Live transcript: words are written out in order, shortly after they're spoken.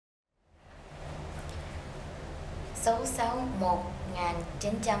Số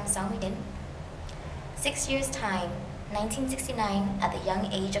 1969. 6 years' time, 1969, at the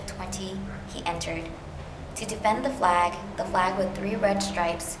young age of 20, he entered. To defend the flag with 3 red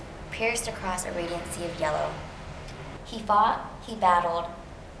stripes, pierced across a radiant sea of yellow. He fought, he battled,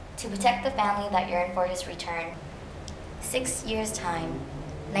 to protect the family that yearned for his return. 6 years' time,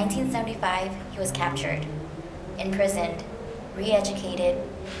 1975, he was captured, imprisoned, re-educated,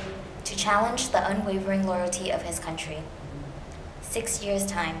 to challenge the unwavering loyalty of his country. 6 years'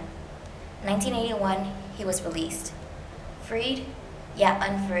 time, 1981, he was released, freed, yet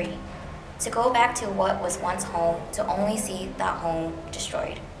unfree, to go back to what was once home, to only see that home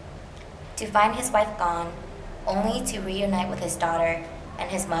destroyed. To find his wife gone, only to reunite with his daughter and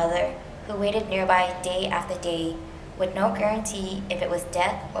his mother, who waited nearby day after day, with no guarantee if it was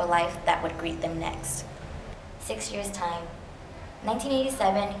death or life that would greet them next. 6 years' time,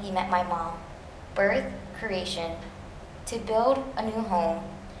 1987, he met my mom. Birth, creation, to build a new home.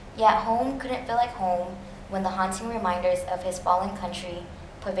 Yet home couldn't feel like home when the haunting reminders of his fallen country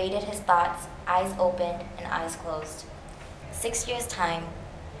pervaded his thoughts, eyes opened and eyes closed. 6 years' time,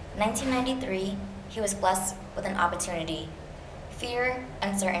 1993, he was blessed with an opportunity. Fear,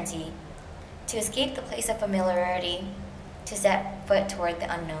 uncertainty. To escape the place of familiarity, to set foot toward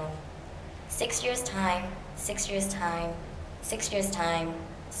the unknown. 6 years' time, 6 years' time, 6 years' time,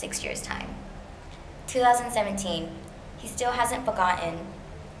 6 years' time. 2017, he still hasn't forgotten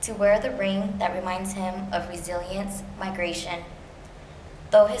to wear the ring that reminds him of resilience, migration.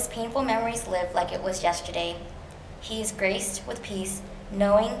 Though his painful memories live like it was yesterday, he is graced with peace,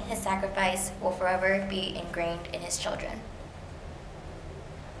 knowing his sacrifice will forever be ingrained in his children.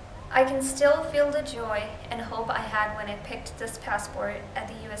 I can still feel the joy and hope I had when I picked this passport at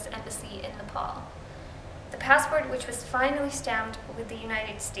the U.S. Embassy in Nepal. The passport which was finally stamped with the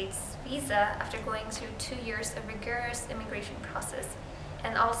United States visa after going through 2 years of rigorous immigration process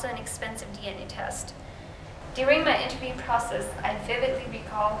and also an expensive DNA test. During my interview process, I vividly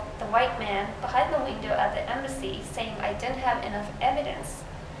recall the white man behind the window at the embassy saying I didn't have enough evidence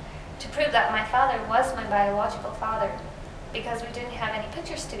to prove that my father was my biological father because we didn't have any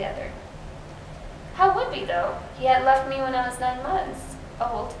pictures together. How would we though? He had left me when I was 9 months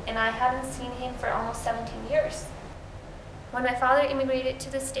old and I hadn't seen him for almost 17 years. When my father immigrated to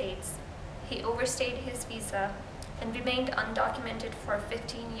the States, he overstayed his visa and remained undocumented for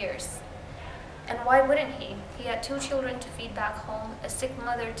 15 years. And why wouldn't he? He had 2 children to feed back home, a sick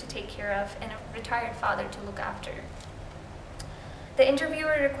mother to take care of, and a retired father to look after. The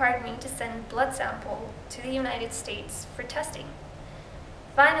interviewer required me to send blood sample to the United States for testing.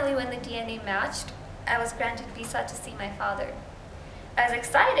 Finally, when the DNA matched, I was granted visa to see my father. I was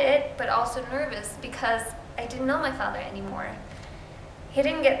excited, but also nervous because I didn't know my father anymore. He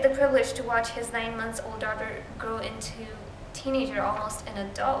didn't get the privilege to watch his 9-month-old daughter grow into a teenager, almost an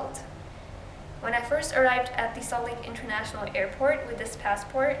adult. When I first arrived at the Salt Lake International Airport with this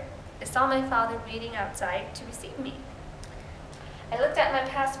passport, I saw my father waiting outside to receive me. I looked at my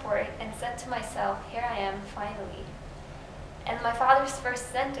passport and said to myself, here I am, finally. And my father's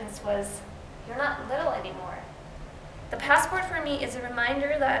first sentence was, "You're not little anymore." The passport for me is a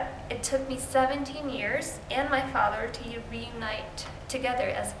reminder that it took me 17 years and my father to reunite together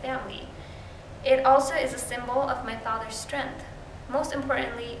as a family. It also is a symbol of my father's strength. Most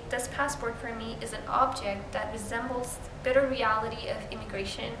importantly, this passport for me is an object that resembles the bitter reality of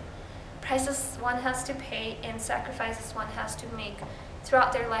immigration, prices one has to pay and sacrifices one has to make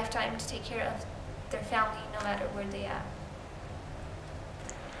throughout their lifetime to take care of their family no matter where they are.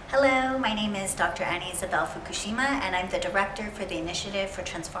 Hello, my name is Dr. Annie Isabel Fukushima, and I'm the Director for the Initiative for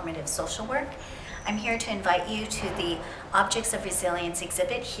Transformative Social Work. I'm here to invite you to the Objects of Resilience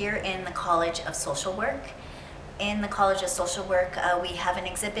exhibit here in the College of Social Work. In the College of Social Work, we have an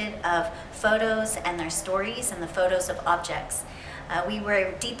exhibit of photos and their stories and the photos of objects. We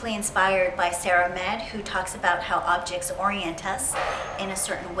were deeply inspired by Sarah Med, who talks about how objects orient us in a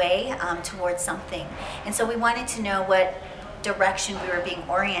certain way towards something. And so we wanted to know what direction we were being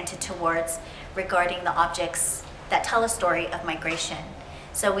oriented towards regarding the objects that tell a story of migration.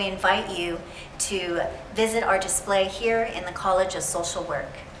 So we invite you to visit our display here in the College of Social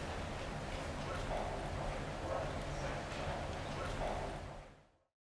Work.